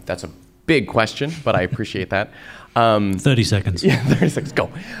 Well, that's a big question, but I appreciate that. 30 seconds. Yeah, 30 seconds, go.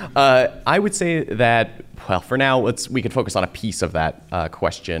 I would say that, well, for now, we could focus on a piece of that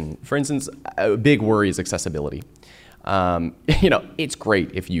question. For instance, a big worry is accessibility. It's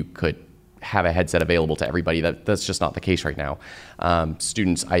great if you could have a headset available to everybody. That's just not the case right now.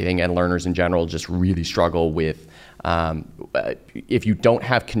 Students, I think, and learners in general just really struggle with if you don't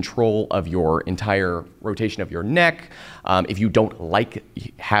have control of your entire rotation of your neck, if you don't like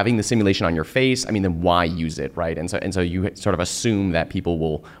having the simulation on your face, I mean, then why use it, right? And so you sort of assume that people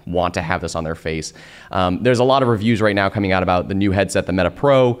will want to have this on their face. There's a lot of reviews right now coming out about the new headset, the Meta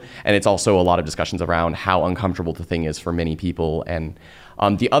Pro, and it's also a lot of discussions around how uncomfortable the thing is for many people. And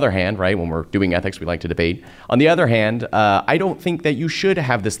on the other hand, right, when we're doing ethics, we like to debate. On the other hand, I don't think that you should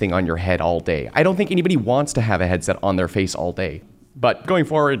have this thing on your head all day. I don't think anybody wants to have a headset on their face all day. But going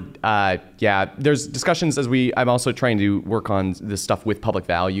forward, there's discussions I'm also trying to work on this stuff with public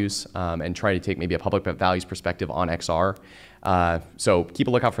values and try to take maybe a public values perspective on XR. So keep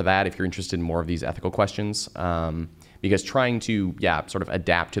a lookout for that if you're interested in more of these ethical questions. Because trying to, sort of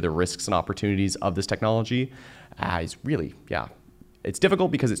adapt to the risks and opportunities of this technology is really, it's difficult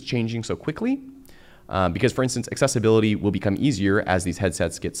because it's changing so quickly. Because, for instance, accessibility will become easier as these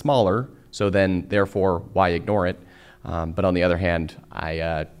headsets get smaller. So then, therefore, why ignore it? But on the other hand,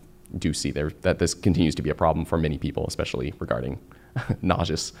 I do see that this continues to be a problem for many people, especially regarding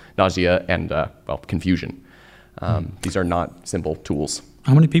nausea and, confusion. These are not simple tools.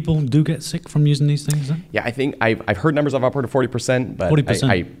 How many people do get sick from using these things then? Yeah, I think I've heard numbers of upward of 40%, but 40%.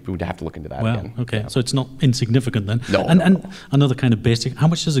 I would have to look into that again. Okay, yeah. so it's not insignificant then. No, and another kind of basic, how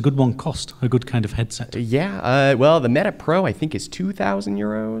much does a good one cost, a good kind of headset? Yeah, well, the Meta Pro, I think, is 2,000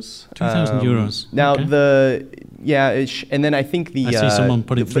 euros. 2,000 euros. Now, okay. And then I think I see someone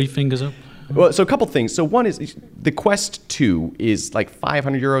putting 3 fingers up. Well, so a couple things. So one is the Quest 2 is like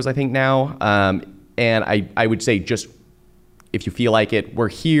 500 euros, I think, now. And I would say just if you feel like it, we're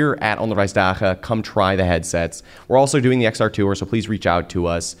here at Onderwijsdagen. Come try the headsets. We're also doing the XR tour, so please reach out to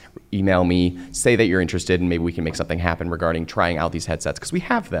us, email me, say that you're interested, and maybe we can make something happen regarding trying out these headsets, because we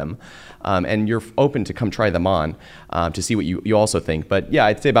have them, and you're open to come try them on to see what you also think. But yeah,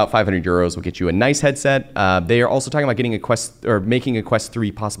 I'd say about 500 euros will get you a nice headset. They are also talking about getting a Quest, or making a Quest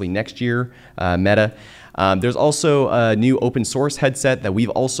 3 possibly next year, Meta. There's also a new open source headset that we've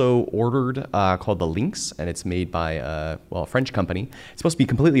also ordered called the Lynx, and it's made by a French company. It's supposed to be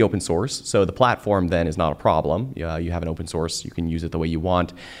completely open source, so the platform then is not a problem. You have an open source, you can use it the way you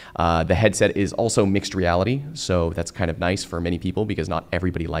want. The headset is also mixed reality, so that's kind of nice for many people because not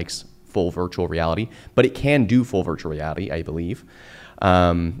everybody likes full virtual reality, but it can do full virtual reality, I believe.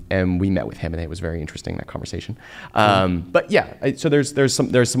 And we met with him, and it was very interesting, that conversation. But yeah, so there's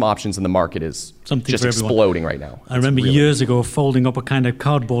some options, and the market is something just exploding right now. I remember years ago folding up a kind of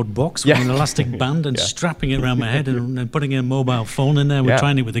cardboard box with an elastic band and strapping it around my head and putting a mobile phone in there. We're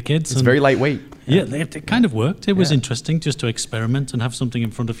trying it with the kids. It's very lightweight. Yeah, it kind of worked. It was interesting just to experiment and have something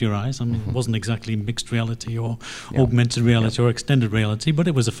in front of your eyes. I mean, it wasn't exactly mixed reality or augmented reality or extended reality, but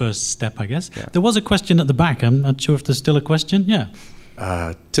it was a first step, I guess. Yeah. There was a question at the back. I'm not sure if there's still a question. Yeah.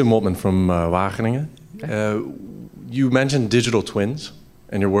 Tim Woltman from Wageningen. You mentioned digital twins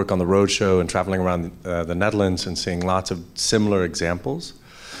and your work on the roadshow and traveling around the Netherlands and seeing lots of similar examples.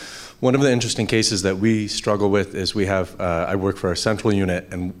 One of the interesting cases that we struggle with is we have, I work for a central unit,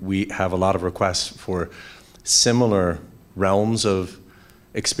 and we have a lot of requests for similar realms of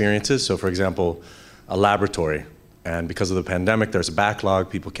experiences. So for example, a laboratory. And because of the pandemic, there's a backlog.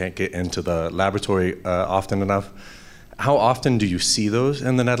 People can't get into the laboratory often enough. How often do you see those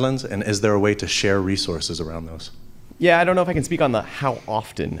in the Netherlands, and is there a way to share resources around those? Yeah, I don't know if I can speak on the how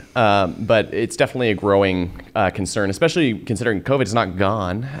often, but it's definitely a growing concern, especially considering COVID is not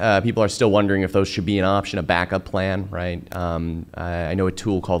gone. People are still wondering if those should be an option, a backup plan, right? I know a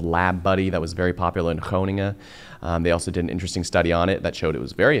tool called Lab Buddy that was very popular in Groningen. They also did an interesting study on it that showed it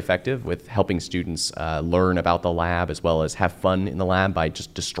was very effective with helping students learn about the lab as well as have fun in the lab by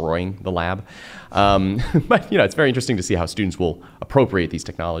just destroying the lab. But it's very interesting to see how students will appropriate these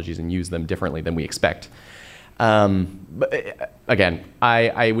technologies and use them differently than we expect. But again,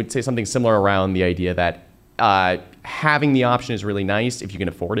 I would say something similar around the idea that having the option is really nice if you can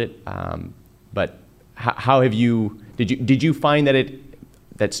afford it. But how have did you find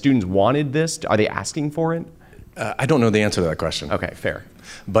that students wanted this? Are they asking for it? I don't know the answer to that question. Okay, fair.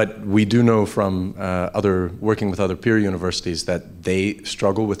 But we do know from working with other peer universities that they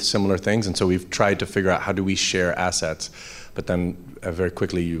struggle with similar things, and so we've tried to figure out how do we share assets. But then very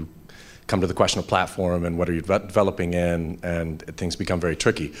quickly you come to the question of platform and what are you developing in, and things become very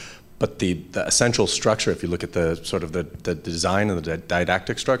tricky. But the essential structure, if you look at the sort of the design and the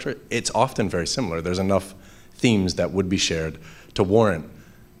didactic structure, it's often very similar. There's enough themes that would be shared to warrant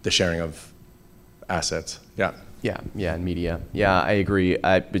the sharing of assets. Yeah, in media. Yeah, I agree.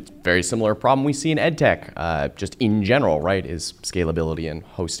 It's a very similar problem we see in EdTech, just in general, right, is scalability and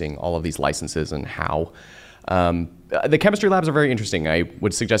hosting all of these licenses and how. The chemistry labs are very interesting. I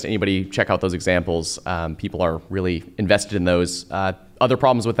would suggest anybody check out those examples. People are really invested in those. Other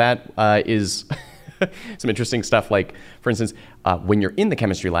problems with that is some interesting stuff like, for instance, when you're in the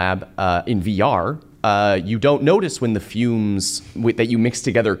chemistry lab in VR, you don't notice when the fumes that you mix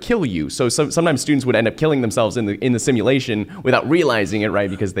together kill you. So sometimes students would end up killing themselves in the simulation without realizing it, right?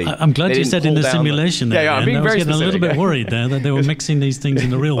 Because I'm glad you said in the simulation. I'm being very specific. I was getting a little bit worried there that they were mixing these things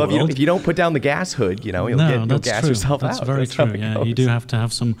in the real world. If you don't put down the gas hood, you'll gas yourself out. That's very true. Yeah, you do have to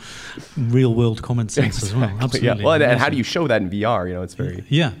have some real world common sense as well. Absolutely. Yeah. Well, and how do you show that in VR? It's very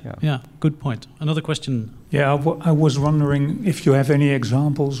yeah. Good point. Another question. Yeah, I was wondering if you have any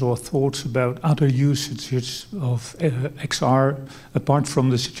examples or thoughts about other usages of XR apart from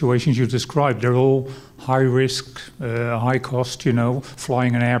the situations you described. They're all high risk, high cost,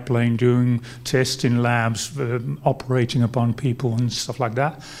 flying an airplane, doing tests in labs, operating upon people and stuff like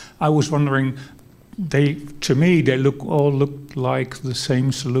that. I was wondering, to me, they all look like the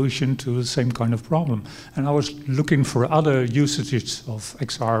same solution to the same kind of problem. And I was looking for other usages of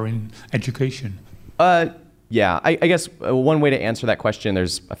XR in education. Yeah, I guess one way to answer that question,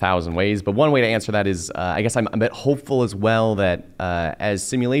 there's 1,000 ways, but one way to answer that is, I guess I'm a bit hopeful as well that as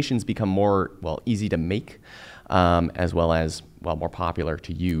simulations become more, easy to make, as well as, more popular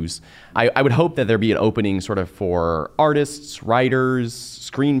to use, I would hope that there be an opening sort of for artists, writers,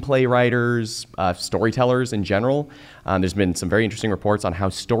 screenplay writers, storytellers in general. There's been some very interesting reports on how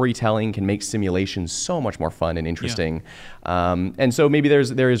storytelling can make simulations so much more fun and interesting. Yeah. And so maybe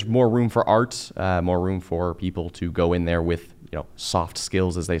there is more room for art, more room for people to go in there with, soft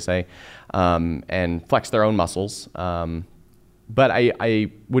skills, as they say, and flex their own muscles. But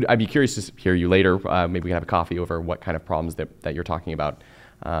I'd be curious to hear you later. Maybe we can have a coffee over what kind of problems that you're talking about,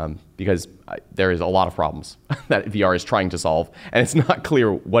 because there is a lot of problems that VR is trying to solve, and it's not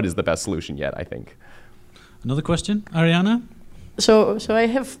clear what is the best solution yet, I think. Another question, Ariana? So I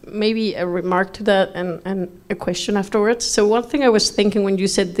have maybe a remark to that and a question afterwards. So one thing I was thinking when you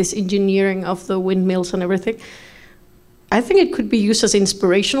said this engineering of the windmills and everything, I think it could be used as an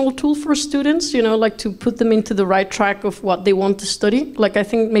inspirational tool for students, like to put them into the right track of what they want to study. Like, I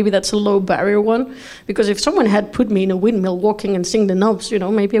think maybe that's a low barrier one, because if someone had put me in a windmill walking and seeing the knobs,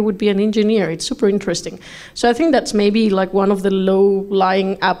 maybe I would be an engineer. It's super interesting. So I think that's maybe like one of the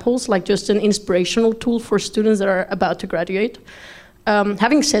low-lying apples, like just an inspirational tool for students that are about to graduate.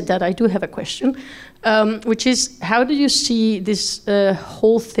 Having said that, I do have a question, which is, how do you see this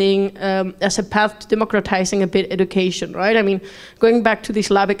whole thing as a path to democratizing a bit education, right? I mean, going back to this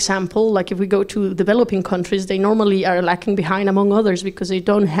lab example, like if we go to developing countries, they normally are lacking behind, among others, because they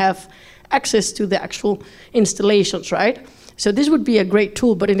don't have access to the actual installations, right? So this would be a great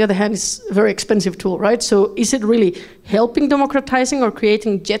tool, but on the other hand, it's a very expensive tool, right? So is it really helping democratizing or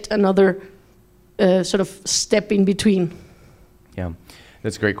creating yet another sort of step in between? Yeah,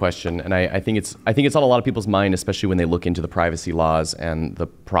 that's a great question, and I think it's on a lot of people's mind, especially when they look into the privacy laws and the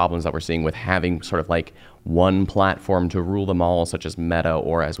problems that we're seeing with having sort of like one platform to rule them all, such as Meta,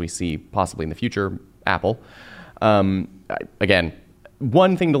 or as we see possibly in the future, Apple. Again,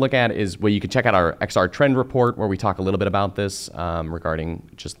 one thing to look at is where you can check out our XR trend report, where we talk a little bit about this regarding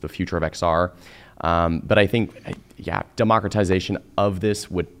just the future of XR. But I think, democratization of this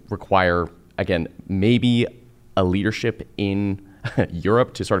would require, again, maybe a leadership in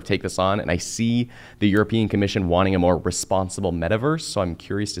Europe to sort of take this on. And I see the European Commission wanting a more responsible metaverse, so I'm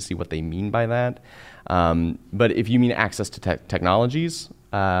curious to see what they mean by that. But if you mean access to technologies,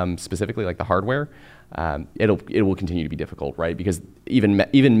 specifically like the hardware, it will continue to be difficult, right? Because even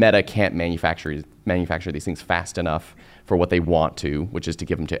Meta can't manufacture these things fast enough for what they want to, which is to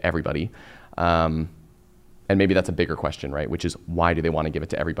give them to everybody. And maybe that's a bigger question, right? Which is, why do they want to give it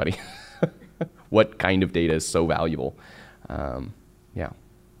to everybody? What kind of data is so valuable?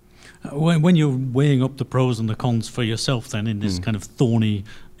 When you're weighing up the pros and the cons for yourself, then in this kind of thorny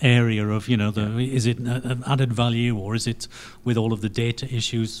area of, is it an added value, or is it, with all of the data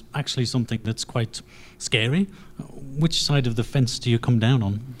issues, actually something that's quite scary? Which side of the fence do you come down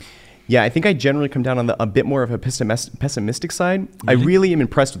on? Yeah, I think I generally come down on a bit more of a pessimistic side. Really? I really am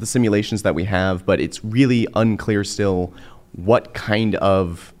impressed with the simulations that we have, but it's really unclear still what kind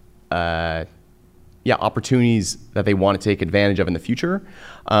of opportunities that they want to take advantage of in the future.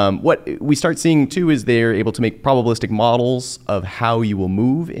 What we start seeing too is they're able to make probabilistic models of how you will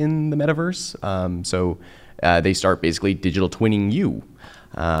move in the metaverse. So they start basically digital twinning you.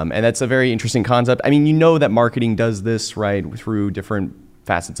 And that's a very interesting concept. I mean, that marketing does this, right, through different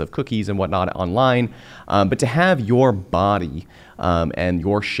facets of cookies and whatnot online. But to have your body and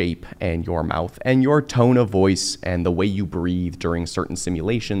your shape and your mouth and your tone of voice and the way you breathe during certain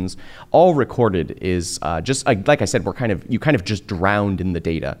simulations all recorded is just like I said, you kind of just drowned in the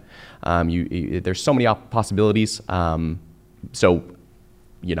data. There's so many possibilities. So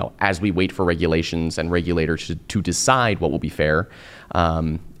as we wait for regulations and regulators to decide what will be fair,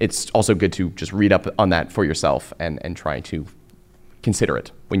 it's also good to just read up on that for yourself and try to consider it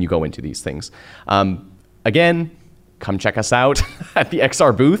when you go into these things. Again, come check us out at the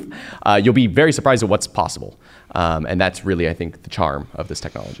XR booth. You'll be very surprised at what's possible. And that's really, I think, the charm of this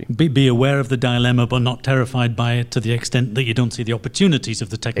technology. Be aware of the dilemma, but not terrified by it to the extent that you don't see the opportunities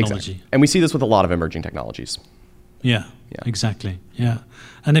of the technology. Exactly. And we see this with a lot of emerging technologies. Yeah, exactly. Yeah.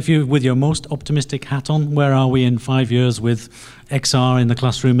 And if you, with your most optimistic hat on, where are we in 5 years with XR in the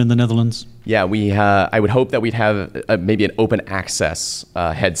classroom in the Netherlands? Yeah, I would hope that we'd have maybe an open access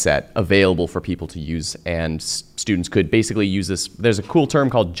headset available for people to use, and students could basically use this. There's a cool term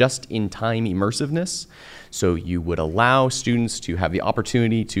called just-in-time immersiveness. So you would allow students to have the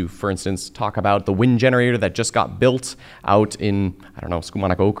opportunity to, for instance, talk about the wind generator that just got built out in,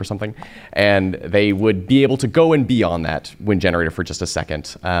 Skumanak or something, and they would be able to go and be on that wind generator for just a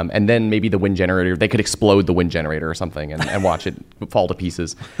second. And then maybe the wind generator, they could explode the wind generator or something and watch it fall to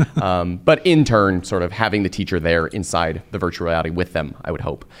pieces. But in turn, sort of having the teacher there inside the virtual reality with them, I would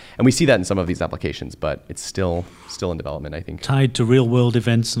hope. And we see that in some of these applications, but it's still in development, I think. Tied to real world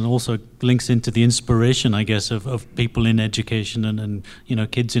events, and also links into the inspiration, I guess, of people in education and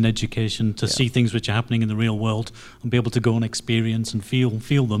kids in education to see things which are happening in the real world and be able to go and experience and feel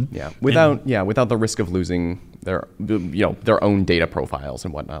them. Yeah, without the risk of losing their own data profiles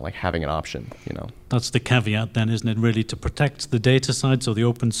and whatnot, like having an option. That's the caveat, then, isn't it? Really, to protect the data side, so the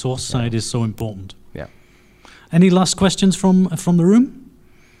open source side is so important. Yeah. Any last questions from the room?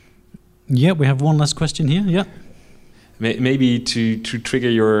 Yeah, we have one last question here. Yeah. Maybe to trigger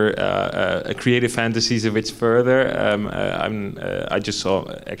your creative fantasies a bit further, I just saw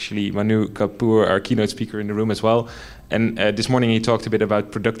actually Manu Kapoor, our keynote speaker, in the room as well. And this morning he talked a bit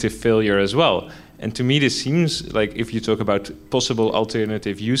about productive failure as well. And to me this seems like, if you talk about possible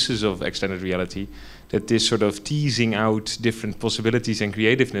alternative uses of extended reality, that this sort of teasing out different possibilities and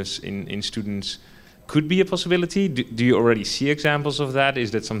creativeness in students could be a possibility. Do you already see examples of that?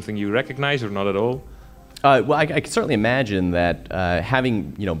 Is that something you recognize or not at all? Well, I can certainly imagine that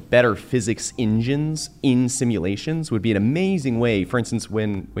having better physics engines in simulations would be an amazing way. For instance,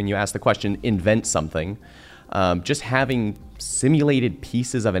 when you ask the question, invent something, just having simulated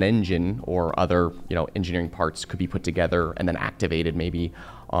pieces of an engine or other engineering parts could be put together and then activated maybe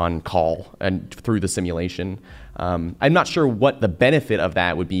on call and through the simulation. I'm not sure what the benefit of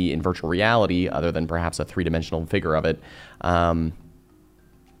that would be in virtual reality, other than perhaps a three-dimensional figure of it.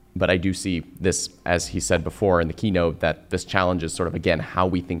 But I do see this, as he said before in the keynote, that this challenges sort of, again, how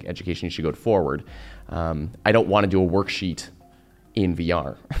we think education should go forward. I don't want to do a worksheet in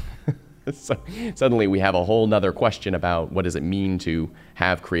VR. So suddenly we have a whole nother question about what does it mean to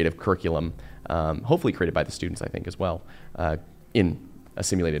have creative curriculum, hopefully created by the students, I think, as well, in a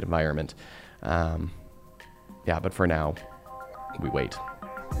simulated environment. But for now, we wait.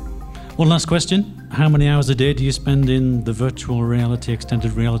 One last question. How many hours a day do you spend in the virtual reality,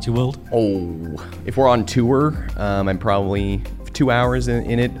 extended reality world? Oh, if we're on tour, I'm probably 2 hours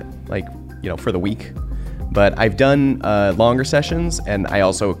in it, for the week. But I've done longer sessions, and I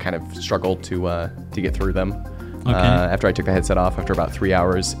also kind of struggled to get through them. Okay. After I took the headset off, after about 3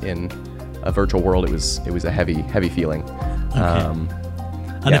 hours in a virtual world, it was a heavy feeling. Okay.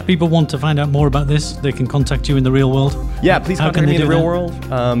 And if people want to find out more about this, they can contact you in the real world? Yeah, please contact me in the real world.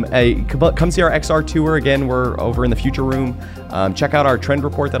 Come see our XR tour. Again, we're over in the Future Room. Check out our trend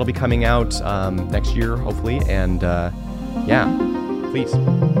report that'll be coming out next year, hopefully. And please.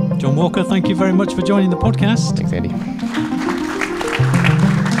 John Walker, thank you very much for joining the podcast. Thanks, Andy.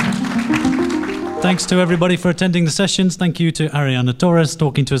 Thanks to everybody for attending the sessions. Thank you to Ariana Torres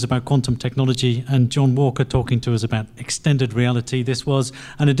talking to us about quantum technology and John Walker talking to us about extended reality. This was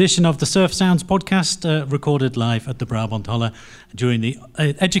an edition of the Surf Sounds podcast recorded live at the Brabant Halle during the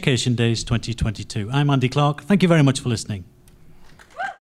Education Days 2022. I'm Andy Clark. Thank you very much for listening.